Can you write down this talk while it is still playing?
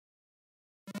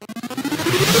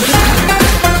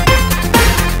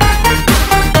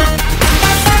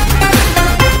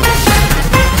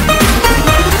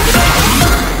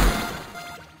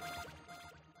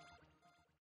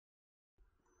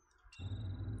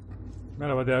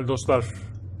Merhaba değerli dostlar.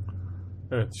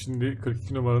 Evet, şimdi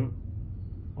 42 numaranın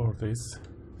oradayız.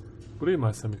 Burayı mı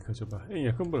açsam ilk acaba? En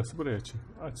yakın burası, burayı açayım.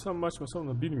 Açsam mı açmasam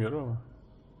da bilmiyorum ama.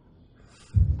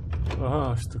 Aha,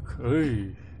 açtık. Ay.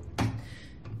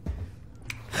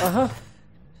 Aha.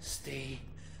 Stay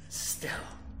still.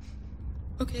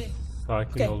 Okay.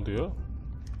 Sakin ol diyor.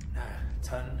 Now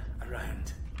turn around.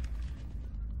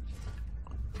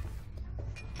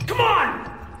 Come on!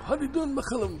 Hadi dön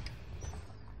bakalım.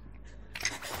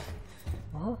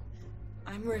 Aha.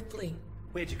 I'm Ripley.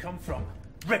 Where'd you come from?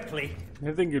 Ripley?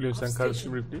 Nereden geliyorsun sen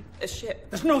kardeşim Ripley? A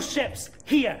ship. There's no ships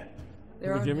here.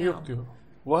 There Bir are gemi now. yok diyor.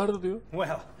 Vardı diyor.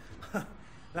 Well,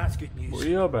 that's good Bu news.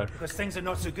 iyi haber. Because things are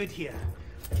not so good here.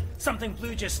 Something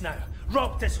blew just now.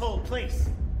 Rocked this whole place.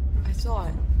 I saw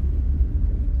it.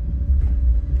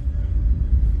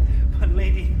 But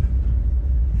lady,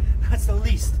 that's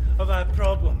the least of our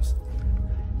problems.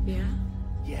 Yeah?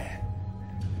 Yeah.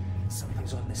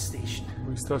 Something's on this station.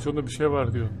 Bu istasyonda bir şey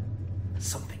var diyor.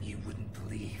 Something you wouldn't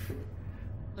believe.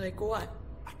 Like what?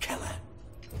 A killer.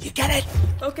 You get it?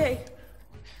 Okay.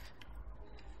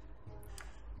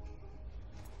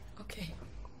 Okay.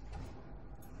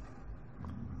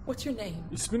 What's your name?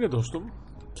 İsmi ne dostum?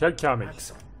 Kel Kamil.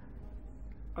 Axel.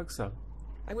 Aksel.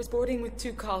 I was boarding with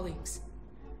two colleagues.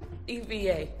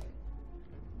 EVA.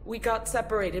 We got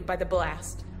separated by the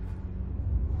blast.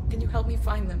 Can you help me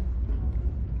find them?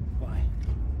 Why?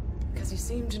 Because you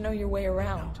seem to know your way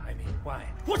around. I mean, why?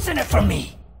 What's in it for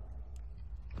me?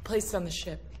 A place on the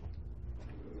ship.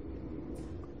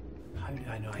 How do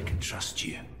I know I can trust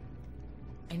you?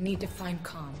 I need to find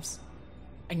comms.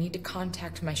 I need to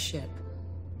contact my ship.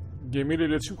 Gemiyle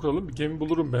iletişim kuralım. Bir gemi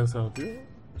bulurum ben sana diyor.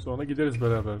 Sonra gideriz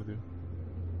beraber diyor.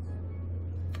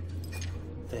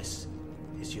 This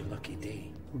is your lucky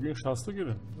day. Bugün şanslı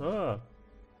günün. Aa.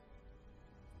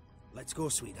 Let's go,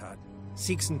 sweetheart.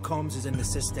 Seeks and comms is in the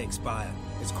Systex Spire.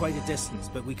 It's quite a distance,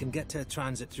 but we can get to a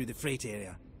transit through the freight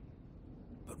area.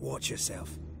 But watch yourself.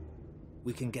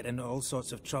 We can get into all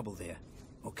sorts of trouble there,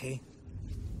 okay?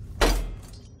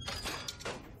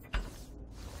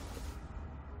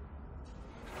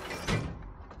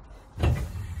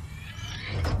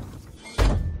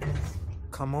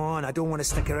 Come on, I don't want to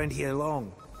stick around here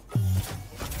long.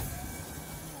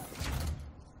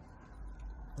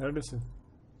 Neredesin?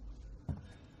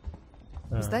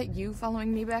 Is that you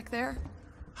following me back there?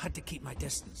 Had to keep my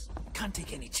distance. Can't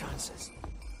take any chances.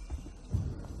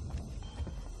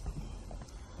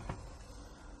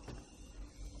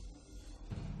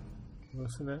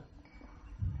 Burası ne?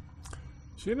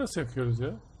 Şeyi nasıl yakıyoruz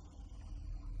ya?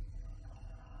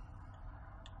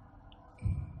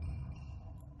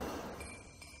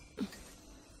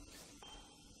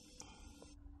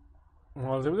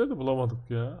 Malzemeleri de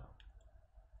bulamadık ya.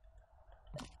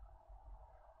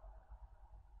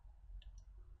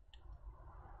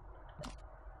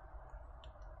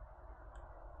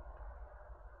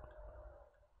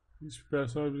 Hiçbir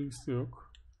personel bilgisi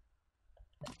yok.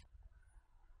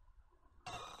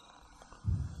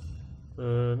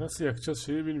 Nasıl yakacağız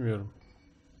şeyi bilmiyorum.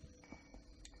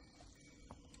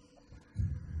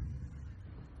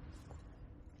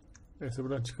 Neyse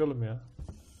buradan çıkalım ya.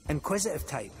 Inquisitive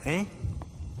type, eh?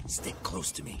 Stick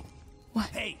close to me.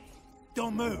 What? Hey,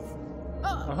 don't move.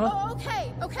 Oh,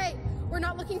 okay. We're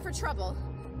not looking for trouble.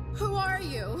 Who are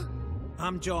you?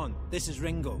 I'm John. This is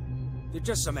Ringo. They're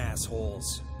just some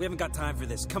assholes. We haven't got time for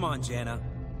this. Come on, Jana.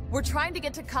 We're trying to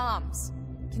get to comms.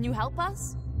 Can you help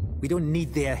us? We don't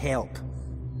need their help.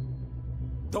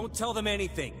 Don't tell them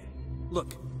anything.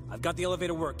 Look, I've got the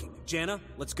elevator working. Jana,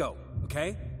 let's go,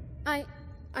 okay?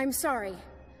 I'm sorry.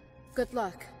 Good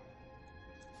luck.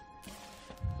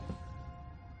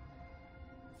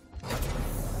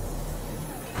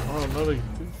 Aa, onlar da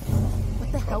gitti.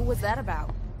 What the hell was that about?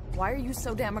 Why are you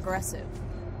so damn aggressive?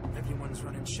 Everyone's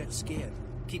running shit scared,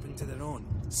 keeping to their own.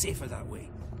 Safer that way.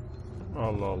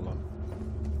 Allah Allah.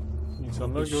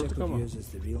 İnsanları This ship gördük of ama yours is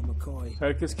the real McCoy.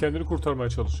 herkes kendini kurtarmaya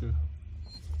çalışıyor.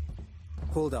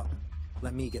 Hold up.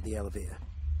 Let me get the elevator.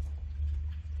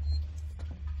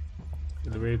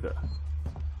 Elevator.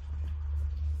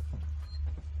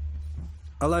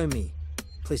 Allow me.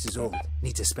 Place is old.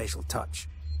 Needs a special touch.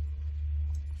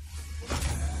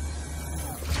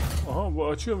 Aha, bu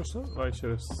açıyormuş lan. Vay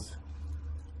şerefsiz.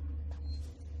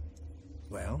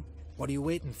 Well, what are you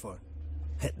waiting for?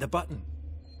 Hit the button.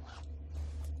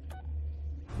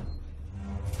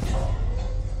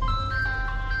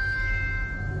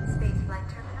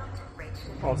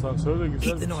 Asansör de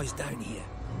Keep the güzel. noise down here.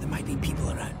 There might be people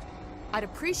around. I'd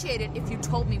appreciate it if you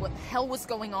told me what the hell was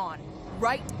going on.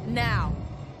 Right now.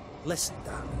 Listen,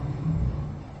 darling.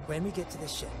 When we get to the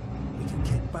ship, we can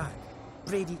kick back,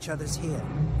 braid each other's hair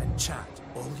and chat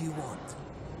all you want.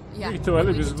 Yeah, Büyük ihtimalle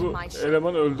leave biz it to bu my shit.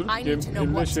 elemanı öldürüp I need to know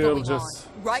eline what's şey going alacağız.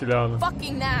 on. Right Silahını.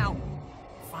 fucking now.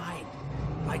 Fine.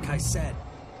 Like I said,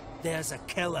 there's a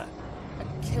killer.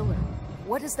 A killer.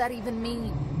 What does that even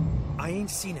mean? I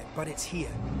ain't seen it, but it's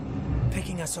here.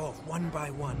 Picking us off one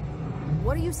by one.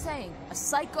 What are you saying? A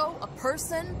psycho? A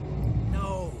person?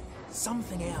 No,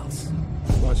 something else.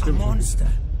 Başka A bir şey. monster.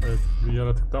 Evet, bir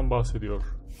yaratıktan bahsediyor.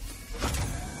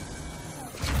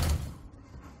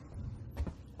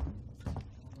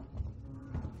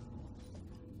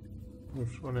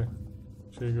 Dur, o ne?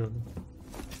 Şey gördüm.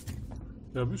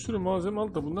 Ya bir sürü malzeme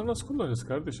aldı da bunları nasıl kullanacağız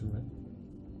kardeşim ya?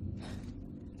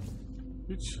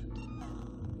 Hiç.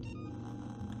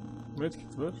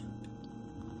 Medkit var.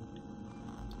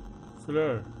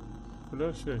 Flare.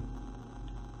 Flare şey.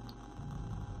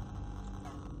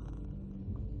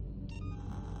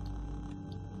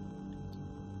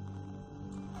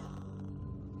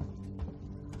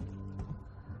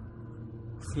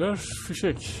 Flare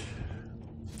fişek.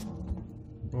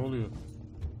 Ne oluyor?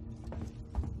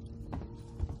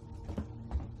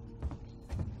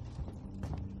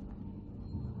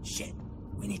 Shit,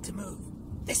 we need to move.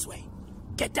 This way.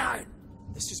 Get down.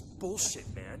 This is bullshit,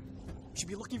 man. You should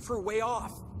be looking for a way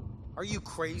off. Are you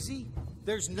crazy?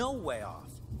 There's no way off.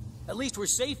 At least we're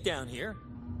safe down here.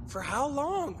 For how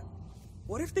long?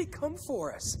 What if they come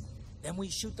for us? Then we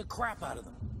shoot the crap out of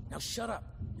them. Now shut up.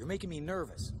 You're making me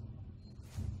nervous.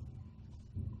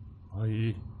 Ay.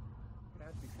 It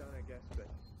had to be done, I guess, but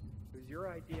it was your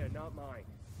idea, not mine.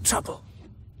 Trouble.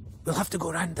 We'll have to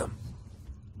go round them.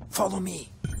 Follow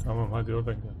me. Tamam hadi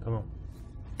oradan gel. Tamam.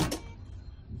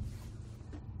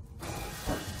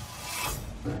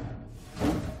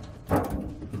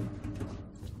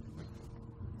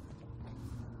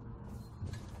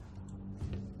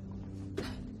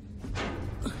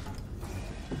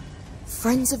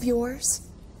 Friends of yours?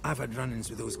 I've had run-ins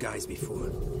with those guys before.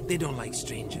 They don't like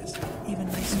strangers. Even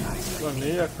nice guys Lan like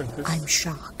neyi me. yaktın kız? I'm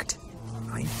shocked.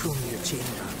 I'm pulling your chain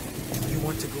now. You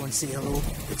want to go and say hello?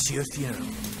 It's your funeral.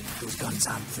 Those guns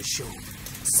aren't for show.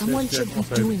 Someone Yes, should yes,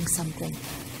 be okay. doing something.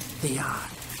 They are.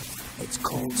 It's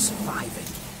called surviving.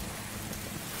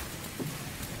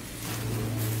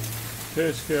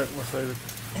 Keşke yakmasaydık.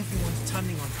 Everyone's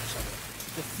turning on each other.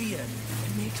 The fear,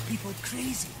 it makes people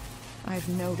crazy. I've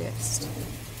noticed.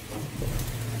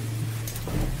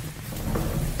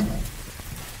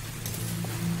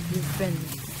 You've been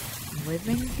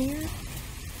living here?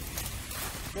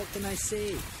 What can I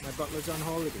say? My butler's on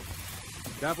holiday.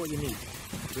 Grab what you need.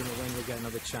 I don't know when you'll get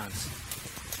another chance.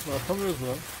 Atamıyoruz mu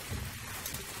lan?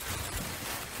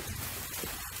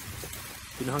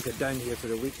 Been hunkered down here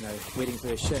for a week now, waiting for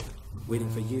a ship. Waiting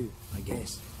for you, I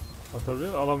guess.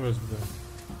 Atabiliyor, alamıyoruz bir de.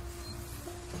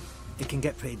 It can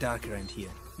get pretty dark around here.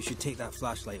 You should take that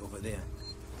flashlight over there.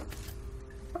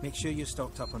 Make sure you're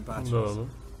stocked up on Bunu da batteries. alalım.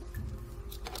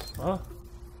 Aha.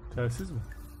 Telsiz mi?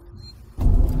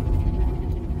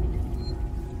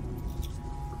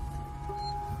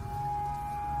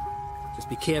 Just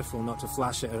be careful not to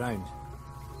flash it around.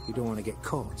 You don't want to get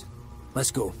caught.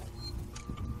 Let's go.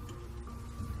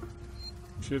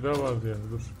 Bir şey daha vardı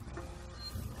yani, dur.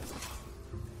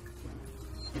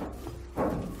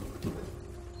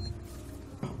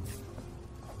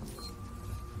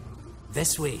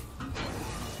 This way.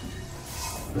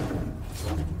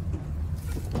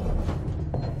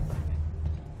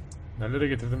 Nerelere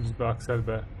getirdin bizi be Aksel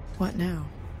be? What now?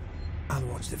 I'll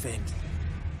watch the vent.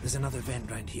 There's another vent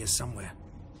round here somewhere.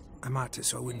 I marked it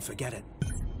so I wouldn't forget it.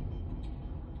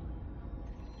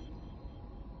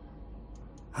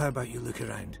 How about you look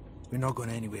around? We're not going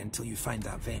anywhere until you find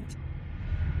that vent.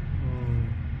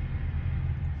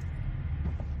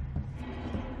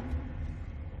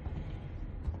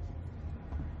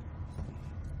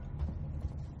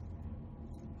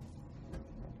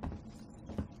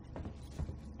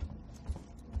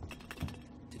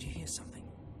 Did you hear something?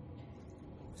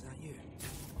 Was that you?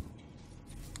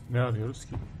 Ne arıyoruz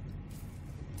ki?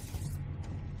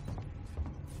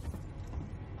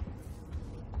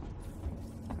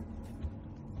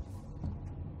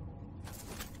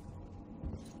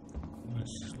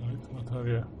 Flashlight,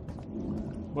 batarya.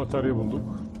 Batarya bulduk.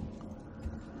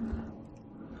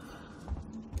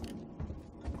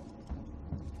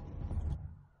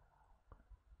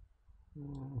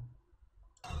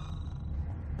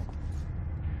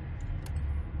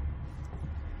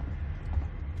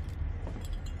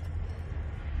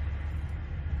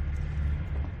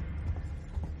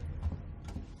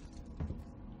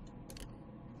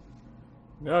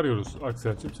 Ne arıyoruz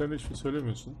Aksel'cim? Sen de hiçbir şey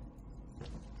söylemiyorsun.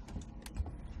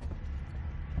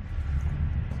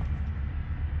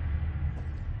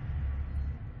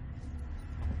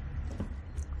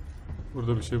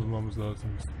 Burada bir şey bulmamız lazım.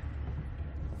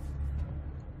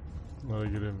 Bunlara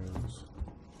giremiyoruz.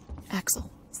 Axel,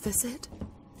 is this it?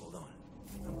 Hold on.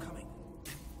 I'm coming.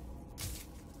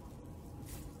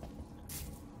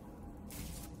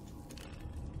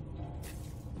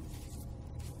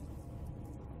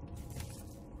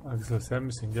 Axel sen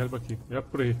misin? Gel bakayım.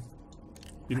 Yap burayı. I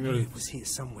knew Bilmiyorum. it was here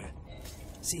somewhere.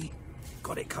 See?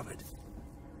 Got it covered.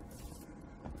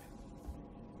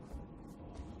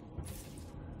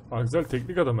 Axel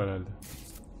teknik adam herhalde.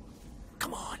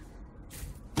 Come on.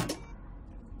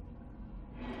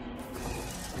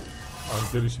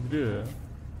 Axel işi biliyor ya.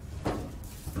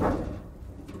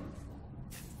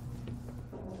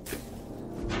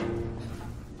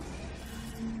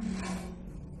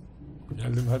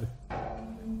 Geldim hadi.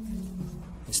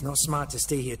 It's not smart to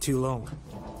stay here too long.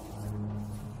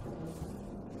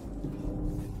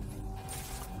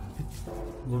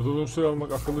 Burada uzun süre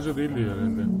almak akıllıca değildi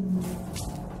herhalde.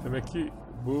 Demek ki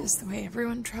bu Is the way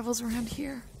everyone travels around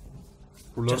here?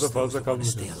 buralarda Just those fazla that want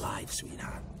to kalmayacağız. stay alive,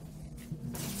 sweetheart.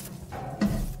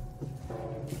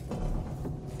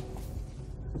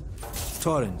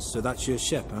 Torrens, so that's your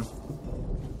ship, huh?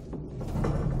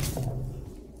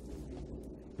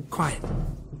 Quiet.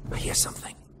 I hear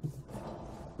something.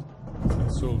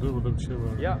 Nasıl oldu? Burada bir şey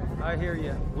var. Yeah, I hear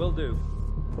you. Will do.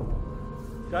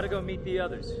 Gotta go meet the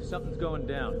others. Something's going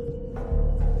down.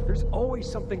 There's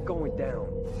always something going down.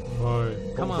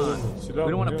 Vay. Come on. We Silah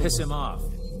don't want to biliyor piss musun? him off.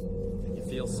 You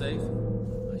feel safe?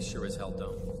 I sure as hell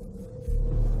don't.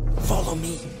 Follow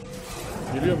me.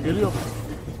 Geliyorum, geliyorum.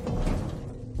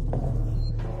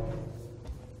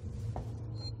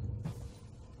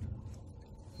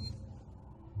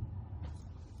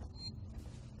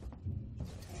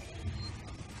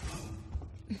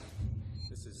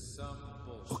 This is some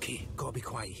bullshit. Okay, gotta be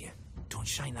quiet here. Don't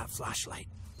shine that flashlight.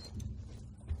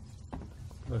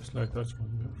 Flashlight açma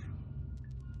diyor.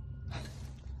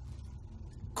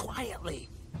 Quietly.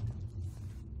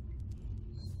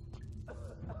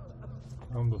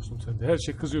 Tamam dostum sen de her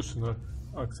şey kızıyorsun ha.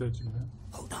 Aksel'cim ya.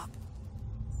 Hold up.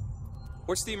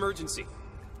 What's the emergency?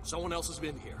 Someone else has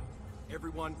been here.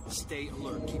 Everyone, stay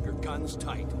alert. Keep your guns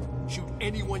tight. Shoot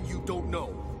anyone you don't know.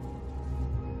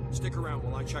 Stick around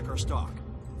while I check our stock.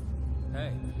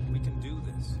 Hey, we can do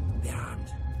this. They're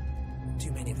armed.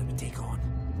 Too many of them to take on.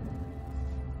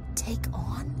 Take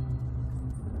on?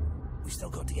 We still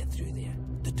got to get through there.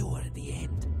 The door at the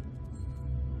end.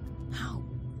 How?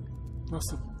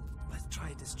 Nasıl? Let's try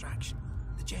a distraction.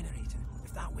 The generator.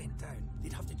 If that went down,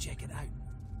 they'd have to check it out.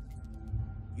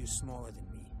 You're smaller than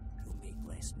me. You'll make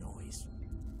less noise.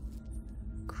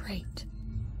 Great.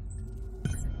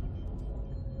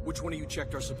 Which one of you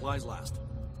checked our supplies last?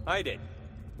 I did.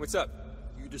 What's up?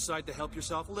 You decide to help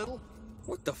yourself a little?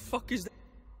 What the fuck is that?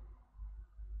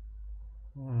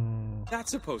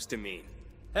 That's supposed to mean?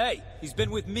 Hey, he's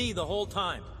been with me the whole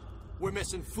time. We're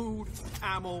missing food,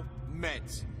 ammo,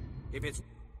 meds. If it's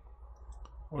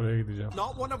Oraya gideceğim.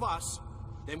 not one of us,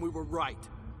 then we were right.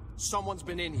 Someone's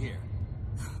been in here.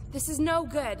 This is no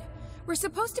good. We're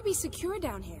supposed to be secure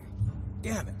down here.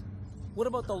 Damn it. What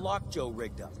about the lock Joe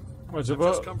rigged up?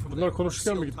 Acaba bunlar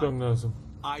konuşurken mi gitmem lazım?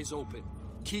 Eyes open.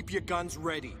 Keep your guns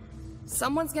ready.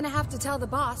 Someone's gonna have to tell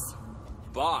the boss.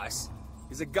 Boss?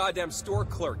 He's a goddamn store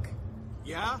clerk.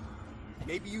 Yeah?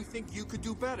 Maybe you think you could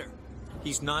do better.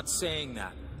 He's not saying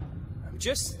that. I'm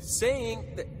just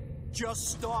saying that... Just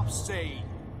stop saying.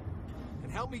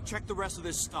 And help me check the rest of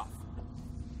this stuff.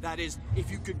 That is,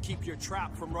 if you could keep your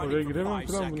trap from Oraya running for giremem 5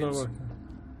 falan bunlar seconds. var.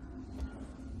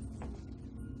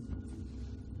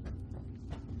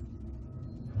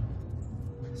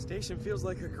 Station feels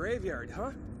like a graveyard,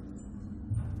 huh?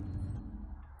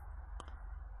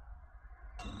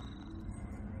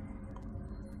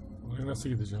 Oraya nasıl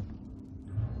gideceğim?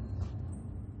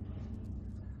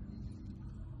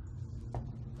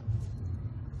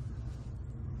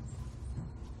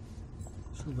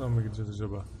 Şuradan mı gideceğiz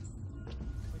acaba?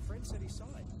 My friend said he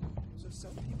saw it. So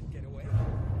some people get away.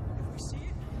 If we see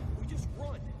it, we just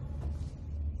run.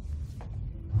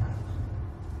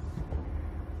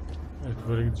 Evet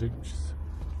böyle gidecekmişiz.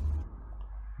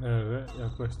 Nerede?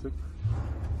 Yaklaştık.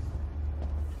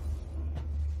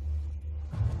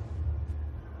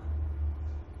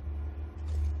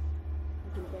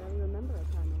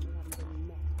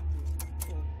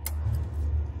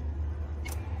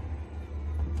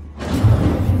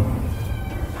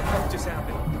 What just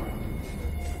happened?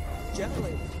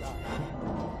 Generators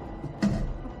died.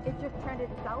 It just turned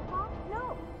itself off?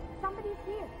 No, somebody's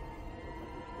here.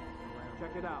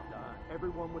 Check it out.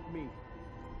 Everyone with me.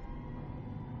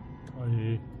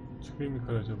 Ay çıkayım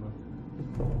yukarı acaba?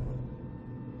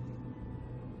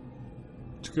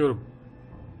 Çıkıyorum.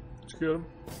 Çıkıyorum.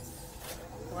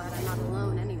 Glad I'm not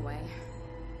alone anyway.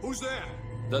 Who's there?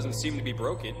 Doesn't seem to be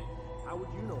broken. How would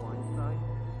you know, Einstein?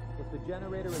 If the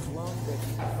generator is long, then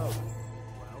you can hope.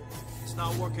 Well, it's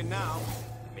not working now.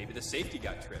 Maybe the safety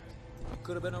got tripped.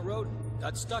 Could have been a rodent.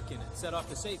 Got stuck in it, set off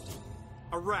the safety.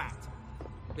 A rat.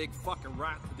 Big fucking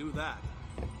rat to do that.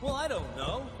 Well, I don't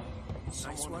know.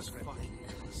 Nice one.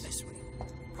 This way.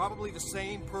 Probably the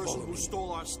same person who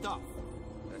stole our stuff.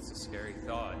 That's a scary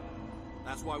thought.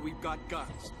 That's why we've got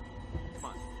guns. Come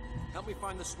on. Help me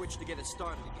find the switch to get it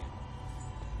started again.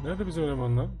 Nerede bizim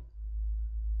elemanlar?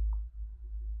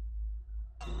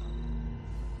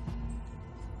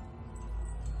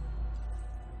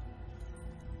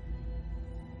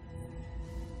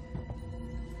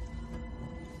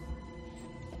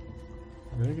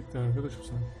 Nereye gittin arkadaşım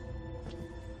sen?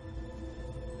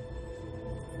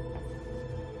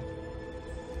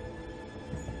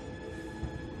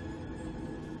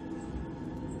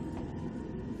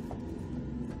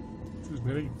 Çocuk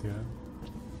nereye gitti ya?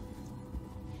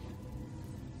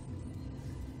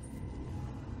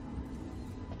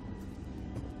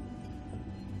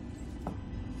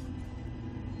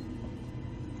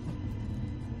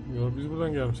 Yo, biz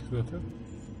buradan gelmiştik zaten.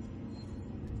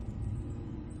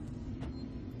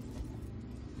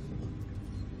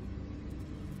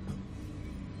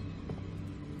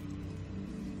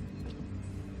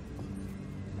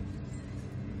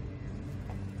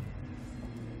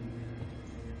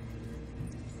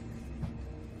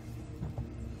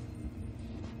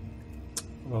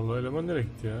 Vallahi eleman nereye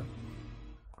gitti ya?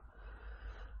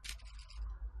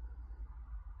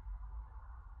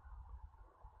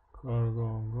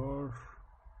 Kargongor.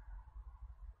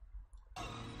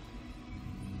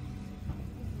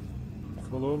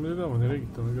 Follow me dedi ama nereye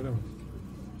gitti onu göremedim.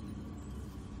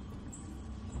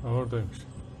 Ha, oradaymış.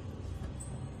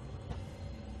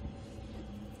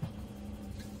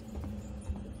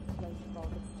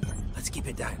 Let's keep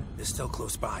it down. They're still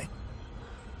close by.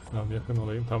 Tamam, yakın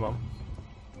olayım, tamam.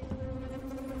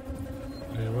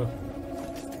 Eyvah.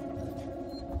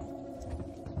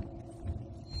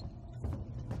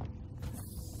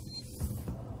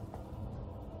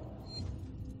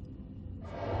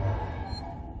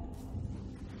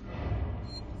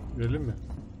 Gidelim mi?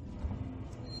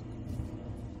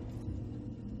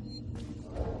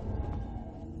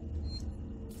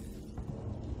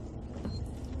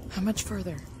 How much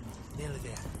further? Nearly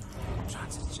there.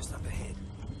 Transit's just up ahead.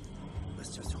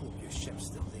 Let's just hope your ship's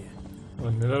still there.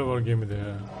 Lan neler var gemide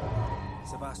ya?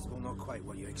 Sebastopol not quite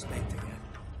what you're expecting yet.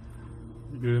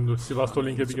 Girelim dur. Sivastol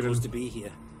link'e bir girelim. Supposed to be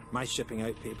here. My shipping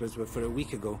out papers were for a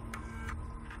week ago.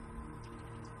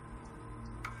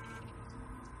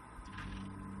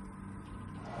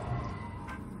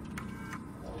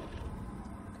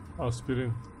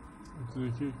 Aspirin.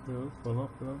 32 falan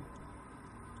filan.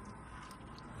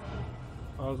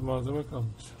 Az malzeme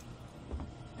kalmış.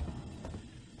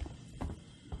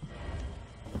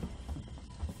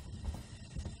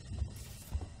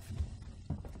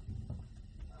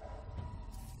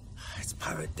 It's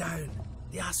powered down.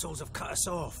 The assholes have cut us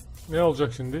off. Ne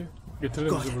olacak şimdi?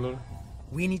 Getirelim bizi buraları.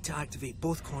 We need to activate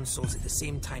both consoles at the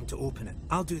same time to open it.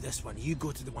 I'll do this one. You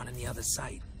go to the one on the other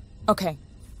side. Okay.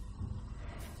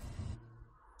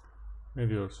 Ne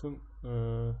diyorsun?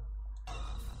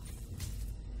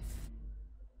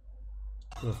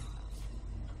 Dur.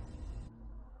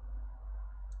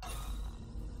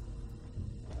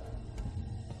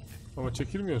 Ama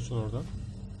çekilmiyorsun oradan.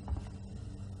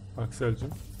 Aksel'cim.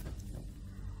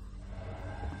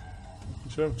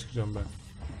 Dışarı mı çıkacağım ben?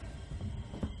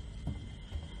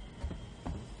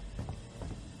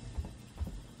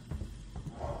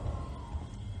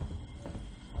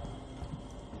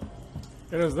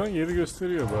 En azından yeri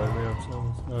gösteriyor bari ne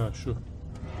yapacağımız. Ha şu.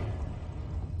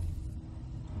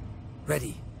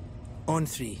 Ready. On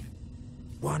 3. 1,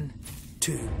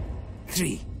 2,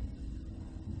 3.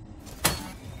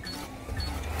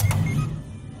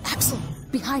 Axel,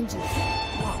 behind you.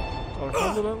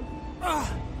 Arkanda lan.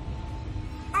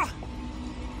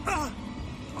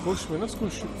 Koşma, nasıl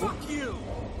koşuyor? Fuck you!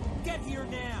 Get here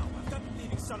now! I've got the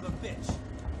thieving son of a bitch!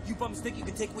 You bums think you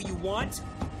can take what you want?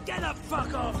 Get the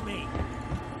fuck off me!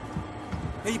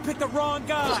 Hey, you picked the wrong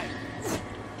guy!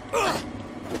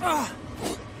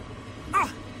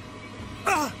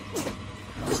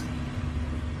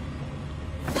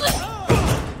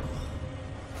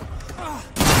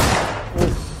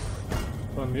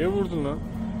 Lan niye vurdun lan?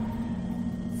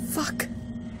 Fuck.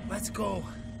 Let's go.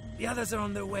 The others are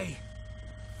on their way.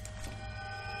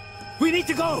 We need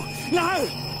to go! Now!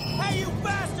 Hey, you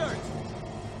bastard!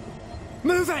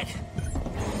 Move it!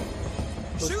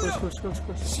 Koş koş koş koş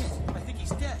koş. Shit, I think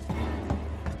he's dead.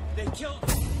 They killed...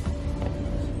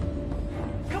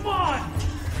 Come on!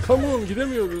 Come on,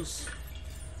 gidemiyoruz.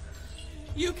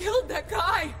 You killed that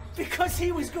guy! Because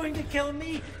he was going to kill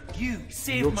me, you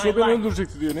saved my Yoksa beni life.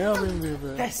 öldürecekti diyor. Ne yapayım diyor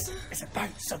be. This is about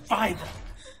survival.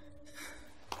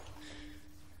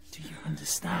 Do you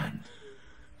understand?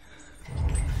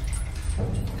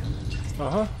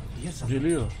 Aha,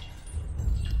 geliyor.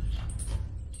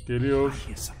 Geliyor. I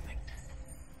hear something.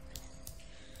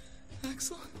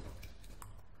 Axel?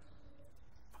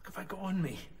 What have I got on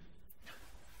me?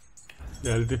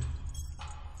 Geldi.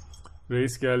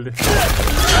 Reis geldi.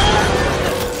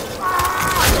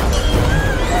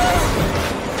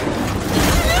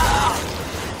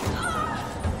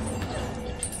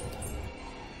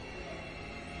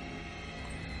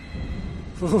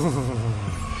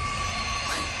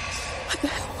 What the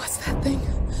hell was that thing?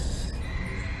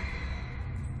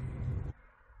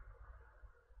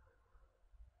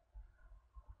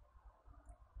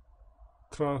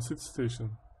 Transit station.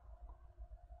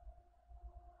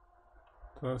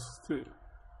 Transit.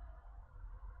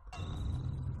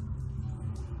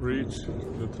 Reach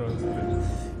the transit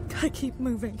station. Gotta keep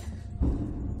moving.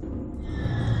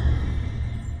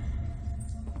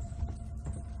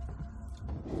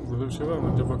 Burada bir şey var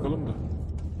mı? Önce bakalım da.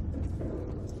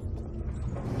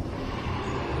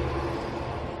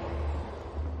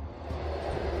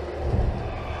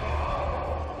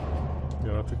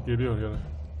 Yaratık geliyor yana.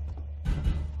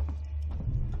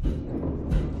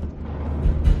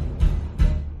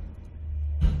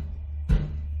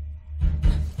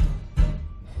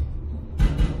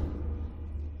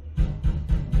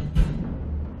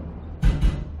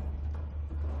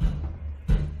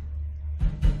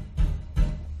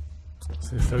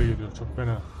 Sesler geliyor çok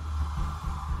fena.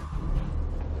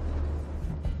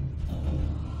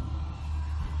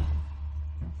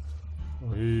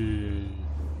 Oy.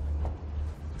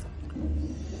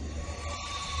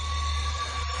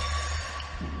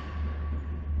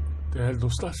 Değerli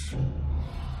dostlar,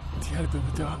 diğer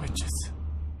bölüme devam edeceğiz.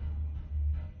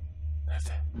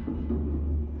 Nerede?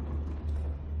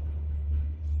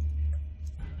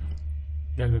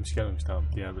 Gelmemiş tamam,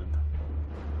 diğer bölümde.